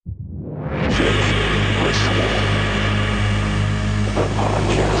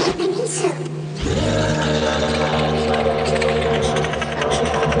Well,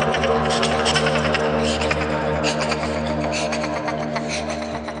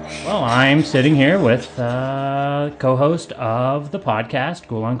 I'm sitting here with co-host of the podcast,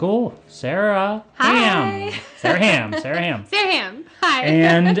 Ghoul on Ghoul, Sarah Ham. Sarah Ham. Sarah Ham. Hi.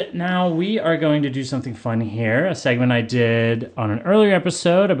 And now we are going to do something fun here, a segment I did on an earlier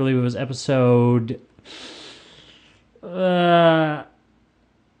episode. I believe it was episode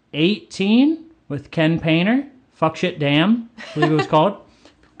 18 with Ken Painter. Fuck Shit Damn, I believe it was called.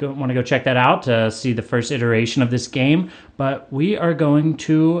 Want to go check that out to see the first iteration of this game. But we are going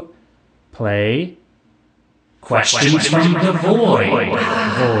to play Questions from the Void.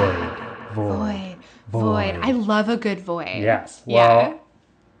 Void. I love a good void. Yes. Well,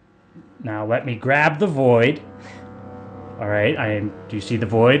 now let me grab the void. All right. Do you see the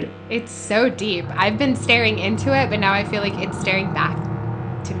void? It's so deep. I've been staring into it, but now I feel like it's staring back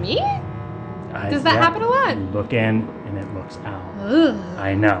to me? Does that happen a lot? You look in and it looks out. Ugh.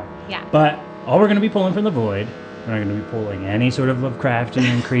 I know. Yeah. But all we're going to be pulling from the void, we're not going to be pulling any sort of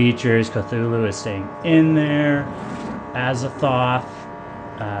Lovecraftian creatures. Cthulhu is staying in there. Azathoth.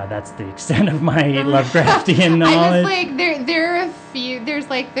 That's the extent of my Lovecraftian knowledge. I just there are a few. There's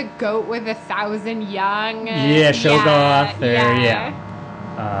like the goat with 1,000 young. Yeah, Shoggoth. Yeah.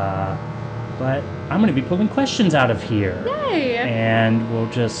 But I'm going to be pulling questions out of here. Yay! And we'll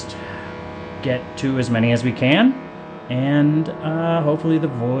just get to as many as we can. And hopefully the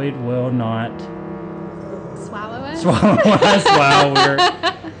void will not swallow us while we're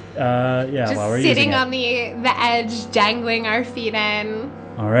just while we're sitting using on the edge, dangling our feet in.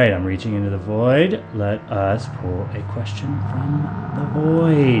 All right, I'm reaching into the void. Let us pull a question from the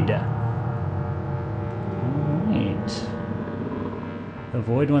void. All right. The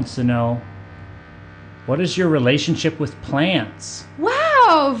void wants to know, what is your relationship with plants?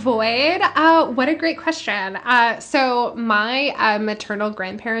 Wow, Void. What a great question. So my maternal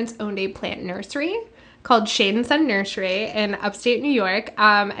grandparents owned a plant nursery called Shade and Sun Nursery in upstate New York.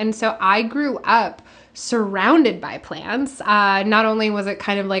 And so I grew up surrounded by plants. Not only was it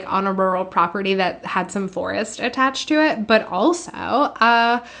kind of like on a rural property that had some forest attached to it, but also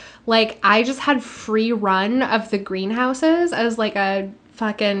like I just had free run of the greenhouses as like a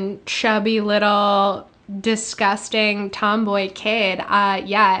fucking chubby little disgusting tomboy kid.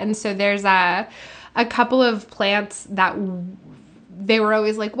 And so there's a couple of plants that they were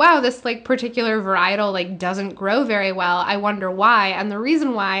always like, wow, this like particular varietal like doesn't grow very well. I wonder why. And the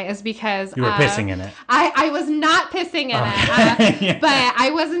reason why is because you were pissing in it. I was not pissing in it, but I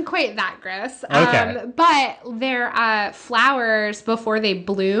wasn't quite that gross. Okay. But their flowers before they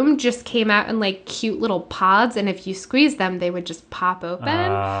bloom just came out in like cute little pods, and if you squeeze them, they would just pop open.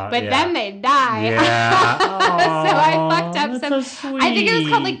 But then they die. Yeah. So I fucked up some. So I think it was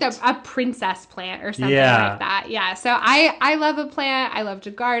called like a princess plant or something like that. Yeah. So I love a plant. I love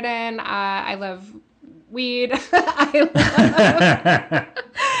to garden. I love weed. I'm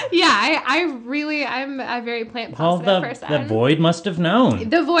a very plant positive person. The void must have known.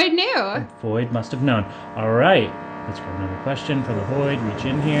 The void knew. The void must have known. All right. Let's grab another question for the void. Reach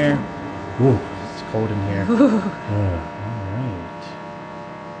in here. Ooh, it's cold in here. All right.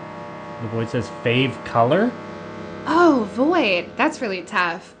 The void says fave color. Oh, void. That's really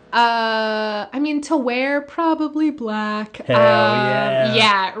tough. I mean, to wear, probably black. Hell yeah.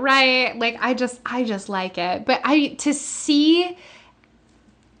 Yeah, right. Like, I just like it. But to see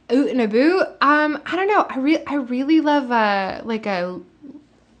Oot and a Boot, I don't know. I really love like a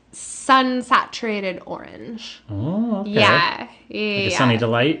sun-saturated orange. Oh, okay. Yeah. Like a Sunny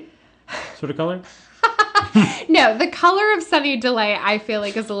Delight sort of color? No, the color of Sunny Delight, I feel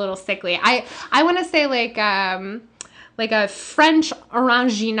like, is a little sickly. I want to say like a French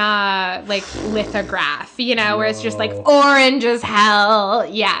Orangina like lithograph, where it's just like orange as hell.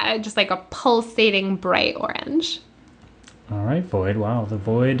 Yeah, just like a pulsating bright orange. All right, Void. Wow, the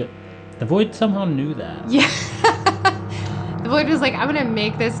Void somehow knew that. Yeah. The Void was like, I'm gonna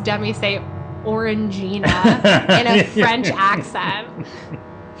make this dummy say Orangina in a French accent.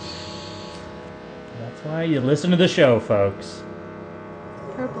 That's why you listen to the show, folks.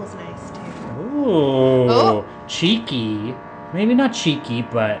 Purple's nice too. Ooh, cheeky. Maybe not cheeky,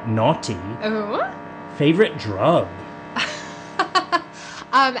 but naughty. Ooh. Favorite drug?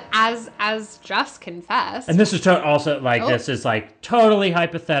 As just confessed. And this is also like this is like totally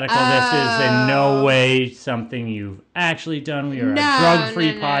hypothetical. This is in no way something you've actually done. We are a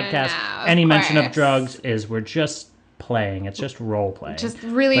drug-free podcast. Any mention of drugs is we're just playing. It's just role playing. Just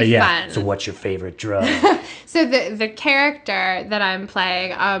really fun. So what's your favorite drug? So the character that I'm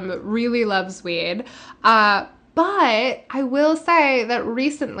playing really loves weed. But I will say that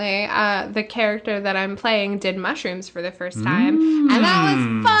recently, the character that I'm playing did mushrooms for the first time, and that was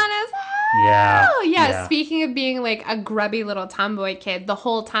fun as hell. Yeah. Speaking of being like a grubby little tomboy kid, the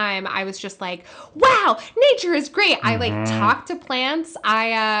whole time I was just like, wow, nature is great. I like talked to plants.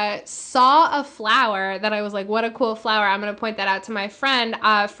 I saw a flower that I was like, what a cool flower. I'm going to point that out to my friend.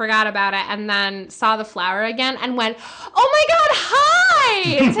 Forgot about it, and then saw the flower again and went, oh my God,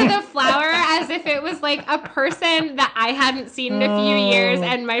 hi to the flower as if it was like a person that I hadn't seen in a few years.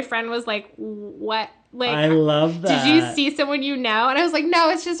 And my friend was like, what? Like, I love that. Did you see someone you know? And I was like, no,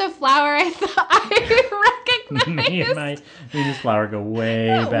 it's just a flower I thought I recognized. me and this flower go way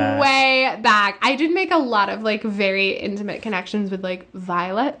back. Way back. I did make a lot of like very intimate connections with like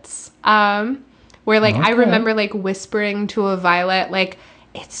violets. Where like I remember like whispering to a violet like,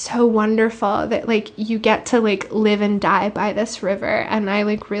 it's so wonderful that like you get to like live and die by this river, and I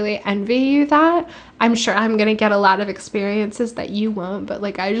like really envy you that. I'm sure I'm gonna get a lot of experiences that you won't, but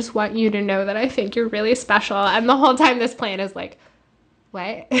like I just want you to know that I think you're really special. And the whole time this plant is like,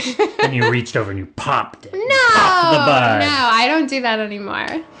 what? And you reached over and you popped it. No, popped the bud. No, I don't do that anymore.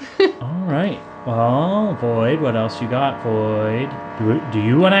 All right. Well, Void, what else you got, Void? Do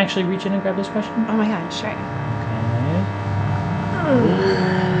you want to actually reach in and grab this question? Oh my God, sure.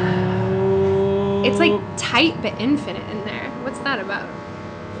 It's like tight but infinite in there. What's that about?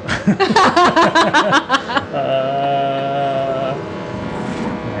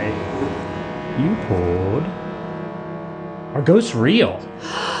 Right. You pulled. Are ghosts real?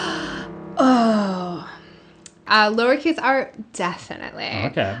 Oh. Lowercase r, definitely.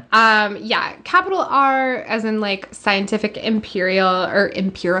 Okay. Yeah, capital R as in like scientific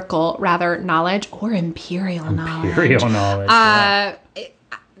empirical rather knowledge or imperial knowledge. Imperial knowledge.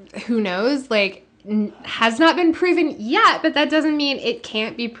 Who knows? Like has not been proven yet, but that doesn't mean it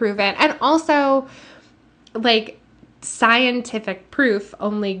can't be proven. And also like scientific proof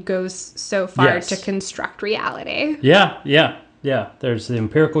only goes so far to construct reality. Yeah. There's the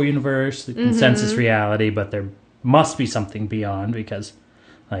empirical universe, the consensus reality, but there must be something beyond because,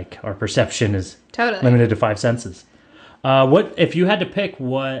 like, our perception is limited to 5 senses. What if you had to pick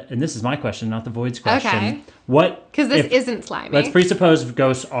what? And this is my question, not the Void's question. Okay. What? Because this isn't slimy. Let's presuppose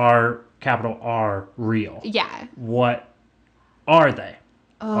ghosts are capital R real. Yeah. What are they?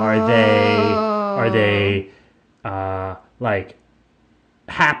 Oh. Are they like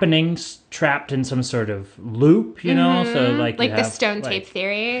happenings trapped in some sort of loop, you know? So like the stone tape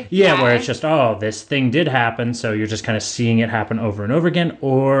theory. Yeah, where it's just, this thing did happen, so you're just kind of seeing it happen over and over again.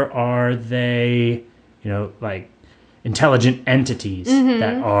 Or are they, like intelligent entities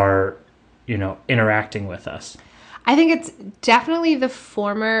that are, interacting with us? I think it's definitely the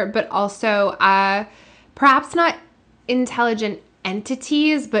former, but also perhaps not intelligent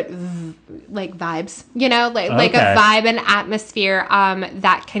entities, but like vibes, like a vibe and atmosphere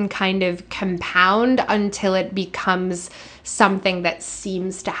that can kind of compound until it becomes something that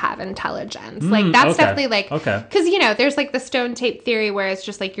seems to have intelligence. Like that's definitely like, because there's like the stone tape theory where it's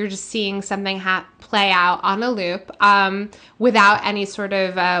just like you're just seeing something play out on a loop without any sort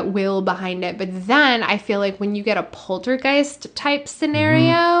of will behind it. But then I feel like when you get a poltergeist type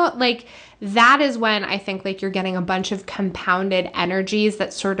scenario, like that is when I think like you're getting a bunch of compounded energies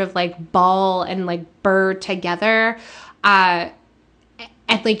that sort of like ball and like burr together. And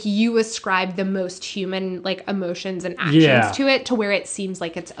like you ascribe the most human like emotions and actions to it to where it seems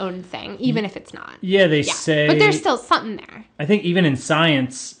like its own thing, even if it's not. Yeah, they say. But there's still something there. I think even in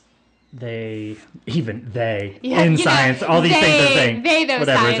science, science, all these things are saying. Whatever,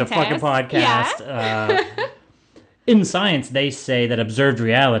 scientists. It's a fucking podcast. Yeah. In science, they say that observed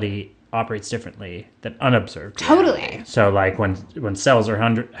reality operates differently than unobserved reality. Totally. So like when cells are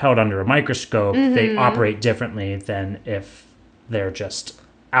held under a microscope, they operate differently than if they're just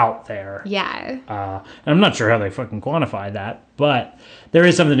out there. Yeah. And I'm not sure how they fucking quantify that, but there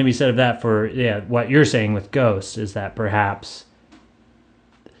is something to be said of that for what you're saying with ghosts is that perhaps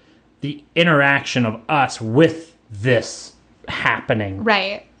the interaction of us with this happening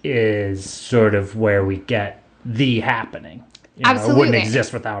is sort of where we get the happening. Absolutely. It wouldn't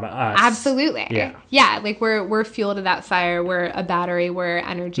exist without us. Absolutely. Yeah, like we're fuel to that fire, we're a battery, we're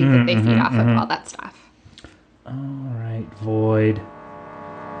energy that they feed off of, all that stuff. All right, Void.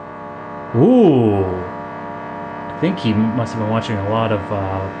 Ooh. I think he must have been watching a lot of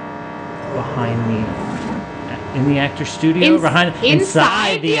in the actor studio?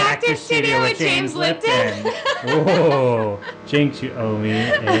 Inside the actor studio with James Lipton. Whoa. Jinx, you owe me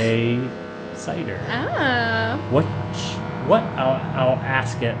a cider. Oh. What? I'll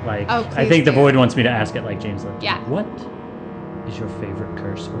ask it like... Oh, I think the Void wants me to ask it like James Lipton. Yeah. What is your favorite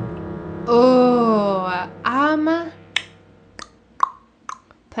curse word? Oh.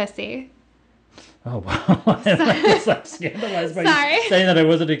 Pussy. Oh, wow. I'm just like scandalized by Sorry. you saying that I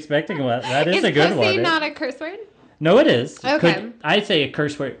wasn't expecting that. That is a good one. Is pussy not a curse word? No, it is. Okay. I'd say a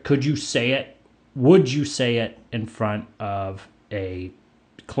curse word. Could you say it? Would you say it in front of a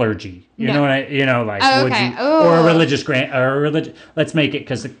clergy? You No. know what I? You know, like Oh, would okay. you, Oh. or a religious grant or a religious? Let's make it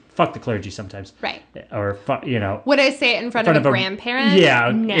because fuck the clergy sometimes. Right. Or you know. Would I say it in front of a grandparent? Yeah,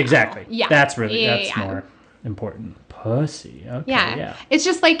 No. exactly. Yeah. That's really Yeah, that's yeah. more important. Pussy. Okay. Yeah. Yeah. It's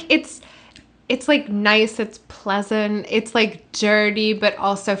just like it's like nice, it's pleasant, it's like dirty but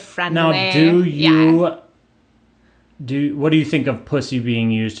also friendly. Now, do you what do you think of pussy being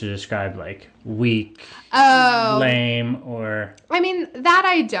used to describe like weak, lame, or I mean, that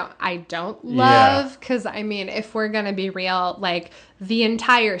I don't love, because I mean, if we're gonna be real, like the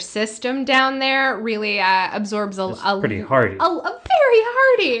entire system down there really absorbs a pretty hardy. A very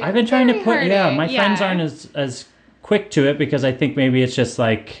hardy. I've been trying to put hardy. my friends aren't as quick to it because I think maybe it's just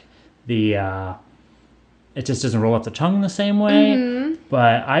like the it just doesn't roll off the tongue the same way. Mm-hmm.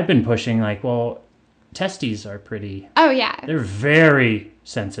 But I've been pushing like, well, testes are pretty. Oh yeah. They're very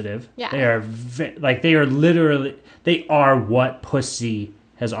sensitive. Yeah. They are they are what pussy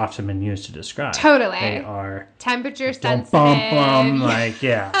has often been used to describe. Totally. They are Temperature don't sensitive. bump them, like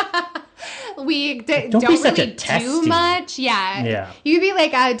yeah. We don't be such a really do testy. much. Yeah. Yeah. You could be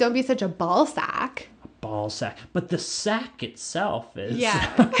like, don't be such a ball sack. Ball sack, but the sack itself is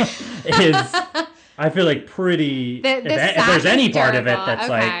Yeah. is I feel like pretty. The if sack there's any is part of it durable. that's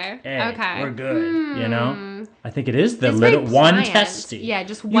Okay. like, hey, Okay. we're good, you know. I think it is the It's little very one pliant. testy. Yeah,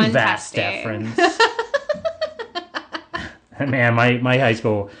 just You one vast testy. deference. Man, my high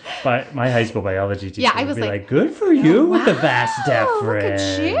school biology teacher Yeah, I would was be like, like, good for you with the vast Wow, look deference.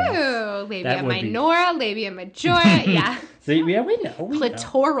 at you. Labia That would be- minora, labia majora. Yeah. See, yeah, we know.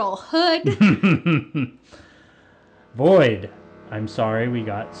 Clitoral hood. Void. I'm sorry we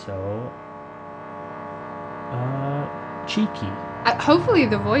got so cheeky. Hopefully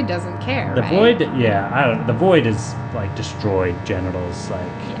the void doesn't care. The right? void, yeah, I don't. The void is like destroyed genitals,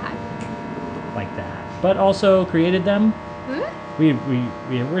 Yeah. like that, but also created them. Hmm?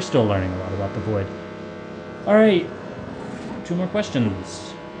 We're still learning a lot about the void. All right, 2 more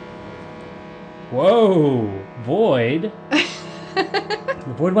questions. Whoa, void.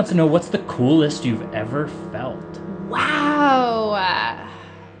 The void wants to know what's the coolest you've ever felt. Wow. Void.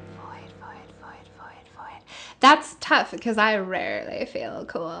 That's tough because I rarely feel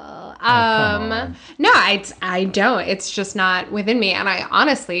cool. come on. No, I don't. It's just not within me. And I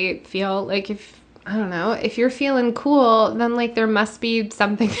honestly feel like I don't know, if you're feeling cool, then like there must be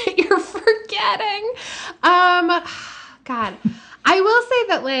something that you're forgetting. God, I will say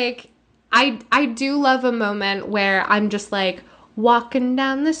that like I do love a moment where I'm just like walking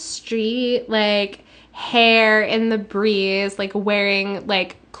down the street, like hair in the breeze, like wearing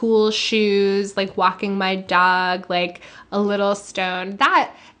like cool shoes, like walking my dog, like a little stoned.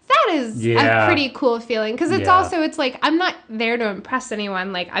 That is Yeah. a pretty cool feeling because it's Yeah. also, it's like I'm not there to impress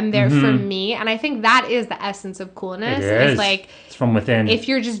anyone, like I'm there for me, and I think that is the essence of coolness. It is. Like It's from within. if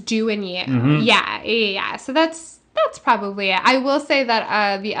you're just doing you. Yeah. So that's probably it. I will say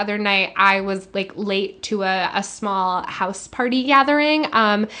that the other night I was like late to a small house party gathering,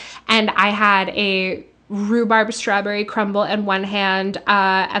 and I had a rhubarb strawberry crumble in one hand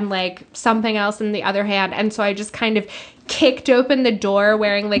and like something else in the other hand, and so I just kind of kicked open the door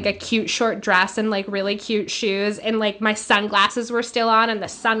wearing like a cute short dress and like really cute shoes, and like my sunglasses were still on and the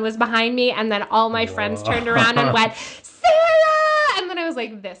sun was behind me, and then all my friends turned around and went, Sarah! And then I was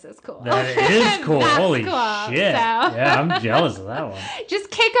like, this is cool. That is cool. That's Holy cool. shit. So Yeah, I'm jealous of that one.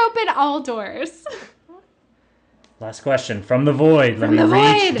 just kick open all doors. Last question from the void. Let From me the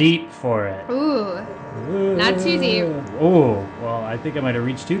reach void. deep for it. Ooh, not too deep. Oh, well, I think I might have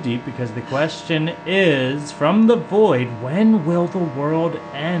reached too deep because the question is from the void, when will the world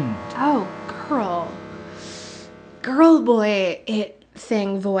end? Oh, girl, boy, it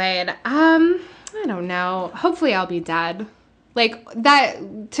thing void. I don't know. Hopefully, I'll be dead. Like that,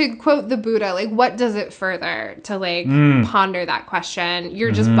 to quote the Buddha, like what does it further to like ponder that question?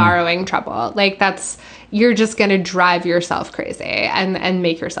 You're just borrowing trouble. Like you're just gonna drive yourself crazy and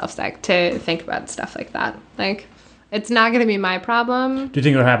make yourself sick to think about stuff like that. Like it's not gonna be my problem. Do you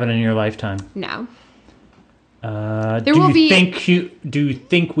think it'll happen in your lifetime? No. Do you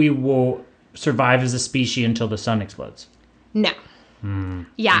think we will survive as a species until the sun explodes? No.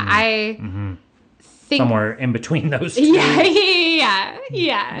 Yeah, I somewhere in between those two.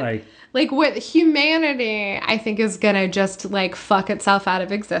 Yeah. Like what humanity, I think, is gonna just like fuck itself out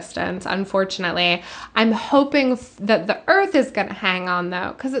of existence. Unfortunately, I'm hoping that the Earth is gonna hang on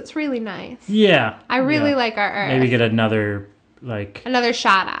though, because it's really nice. Yeah, I really like our Earth. Maybe get another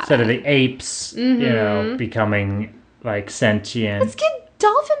shot at instead it. of the apes, becoming like sentient. Let's give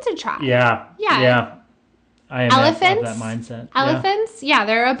dolphins a try. Yeah. I am of that mindset. Elephants, yeah,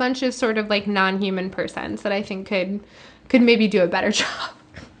 there are a bunch of sort of like non-human persons that I think could maybe do a better job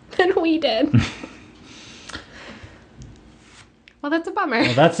than we did. Well, that's a bummer.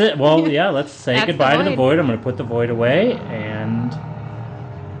 Well, that's it. Well, yeah, let's say goodbye to the void. I'm going to put the void away, and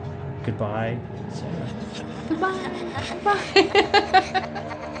goodbye, Sarah. Goodbye.